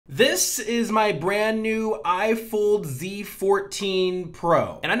This is my brand new iFold Z14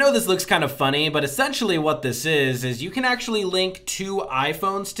 Pro. And I know this looks kind of funny, but essentially what this is you can actually link two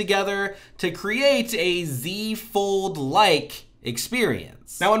iPhones together to create a Z Fold-like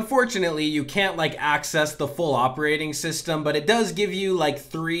experience. Now, unfortunately, you can't like access the full operating system, but it does give you like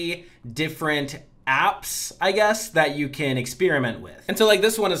 3 different apps, I guess, that you can experiment with. And so like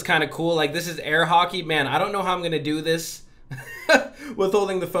this one is kind of cool. Like this is air hockey. Man, I don't know how I'm gonna do this with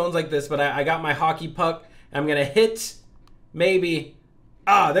holding the phones like this, but I got my hockey puck. I'm gonna hit, maybe.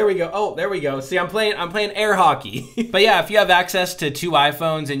 Ah, there we go. Oh, there we go. See, I'm playing air hockey. But yeah, if you have access to 2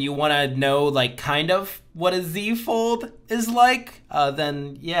 iPhones and you want to know like kind of what a Z Fold is like,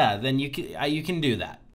 then yeah, then you can do that.